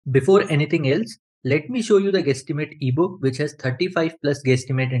Before anything else, let me show you the Guesstimate ebook, which has 35 plus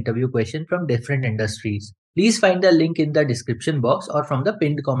Guesstimate interview questions from different industries. Please find the link in the description box or from the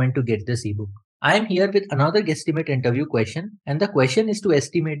pinned comment to get this ebook. I am here with another Guesstimate interview question, and the question is to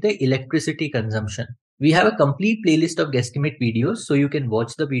estimate the electricity consumption. We have a complete playlist of Guesstimate videos, so you can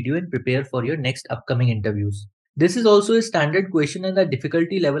watch the video and prepare for your next upcoming interviews. This is also a standard question, and the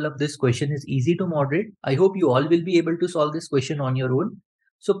difficulty level of this question is easy to moderate. I hope you all will be able to solve this question on your own.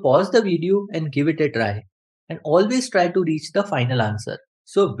 So pause the video and give it a try. And always try to reach the final answer.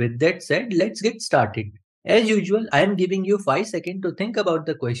 So with that said, let's get started. As usual, I am giving you 5 seconds to think about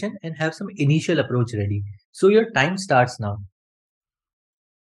the question and have some initial approach ready. So your time starts now.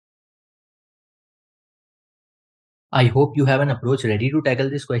 I hope you have an approach ready to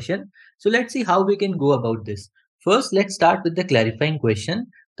tackle this question. So let's see how we can go about this. First, let's start with the clarifying question.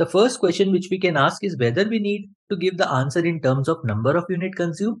 The first question which we can ask is whether we need to give the answer in terms of number of unit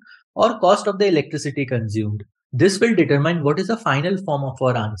consumed or cost of the electricity consumed. This will determine what is the final form of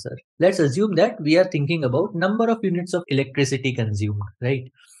our answer. Let's assume that we are thinking about number of units of electricity consumed, right?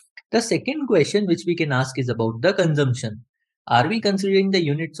 The second question which we can ask is about the consumption. Are we considering the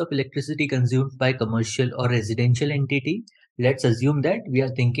units of electricity consumed by commercial or residential entity? Let's assume that we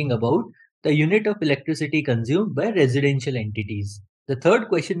are thinking about the unit of electricity consumed by residential entities. The third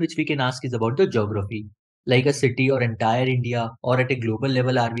question which we can ask is about the geography. Like a city or entire India or at a global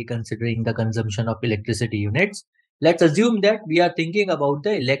level, are we considering the consumption of electricity units? Let's assume that we are thinking about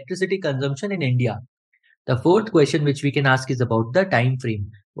the electricity consumption in India. The fourth question which we can ask is about the time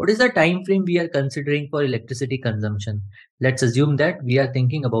frame. What is the time frame we are considering for electricity consumption? Let's assume that we are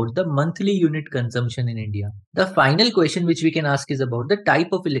thinking about the monthly unit consumption in India. The final question which we can ask is about the type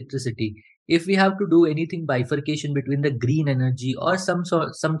of electricity. If we have to do anything bifurcation between the green energy or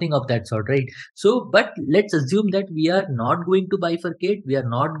something of that sort, right? So, but let's assume that we are not going to bifurcate, we are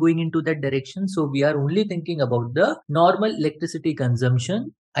not going into that direction. So we are only thinking about the normal electricity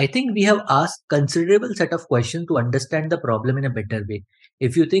consumption. I think we have asked considerable set of questions to understand the problem in a better way.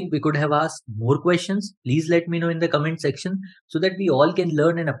 If you think we could have asked more questions, please let me know in the comment section so that we all can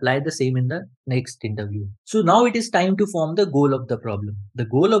learn and apply the same in the next interview. So now it is time to form the goal of the problem. The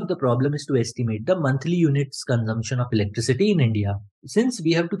goal of the problem is to estimate the monthly units consumption of electricity in India. Since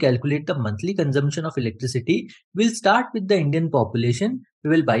we have to calculate the monthly consumption of electricity, we'll start with the Indian population. We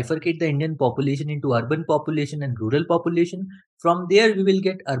will bifurcate the Indian population into urban population and rural population. From there, we will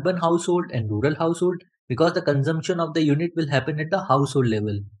get urban household and rural household because the consumption of the unit will happen at the household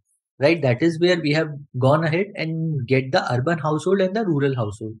level, right? That is where we have gone ahead and get the urban household and the rural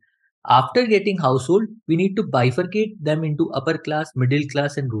household. After getting household, we need to bifurcate them into upper class, middle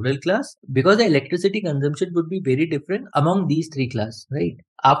class, and rural class because the electricity consumption would be very different among these three classes, right?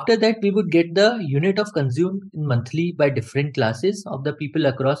 After that, we would get the unit of consumed in monthly by different classes of the people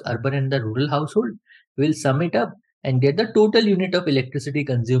across urban and the rural household. We'll sum it up and get the total unit of electricity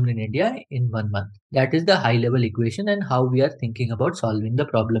consumed in India in 1 month. That is the high level equation and how we are thinking about solving the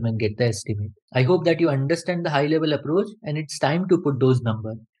problem and get the estimate. I hope that you understand the high level approach and it's time to put those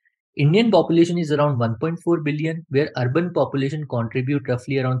numbers. Indian population is around 1.4 billion, where urban population contribute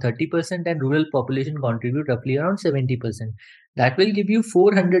roughly around 30% and rural population contribute roughly around 70%. That will give you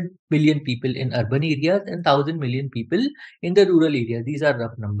 400 billion people in urban areas and 1000 million people in the rural area. These are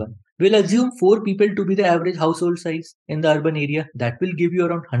rough numbers. We'll assume 4 people to be the average household size in the urban area. That will give you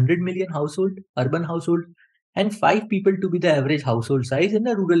around 100 million household, urban household, and 5 people to be the average household size in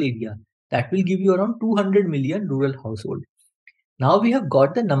the rural area. That will give you around 200 million rural household. Now we have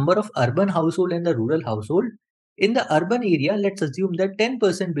got the number of urban household and the rural household. In the urban area, let's assume that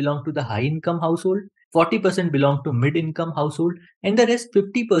 10% belong to the high income household, 40% belong to mid income household, and the rest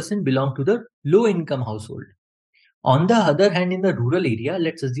 50% belong to the low income household. On the other hand, in the rural area,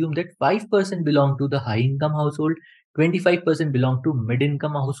 let's assume that 5% belong to the high income household, 25% belong to mid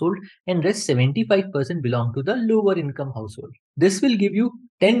income household, and rest 75% belong to the lower income household. This will give you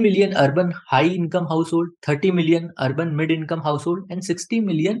 10 million urban high income household, 30 million urban mid income household, and 60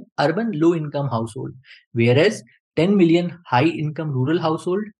 million urban low income household. Whereas 10 million high income rural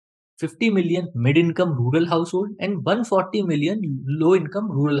household, 50 million mid income rural household, and 140 million low income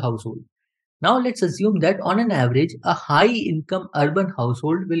rural household. Now let's assume that on an average, a high income urban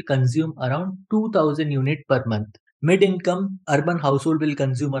household will consume around 2000 unit per month. Mid income urban household will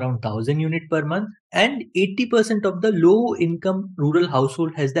consume around 1000 unit per month, and 80% of the low income rural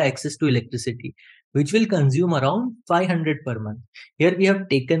household has the access to electricity, which will consume around 500 per month. Here we have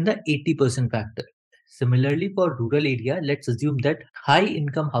taken the 80% factor. Similarly, for rural area, let's assume that high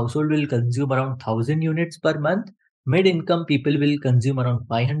income household will consume around 1000 units per month. Mid-income people will consume around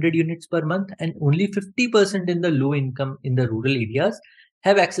 500 units per month, and only 50% in the low income in the rural areas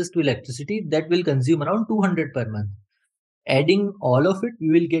have access to electricity that will consume around 200 per month. Adding all of it, we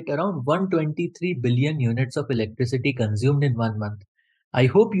will get around 123 billion units of electricity consumed in 1 month. I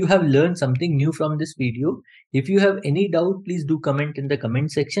hope you have learned something new from this video. If you have any doubt, please do comment in the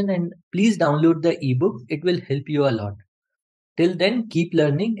comment section and please download the ebook. It will help you a lot. Till then, keep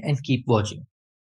learning and keep watching.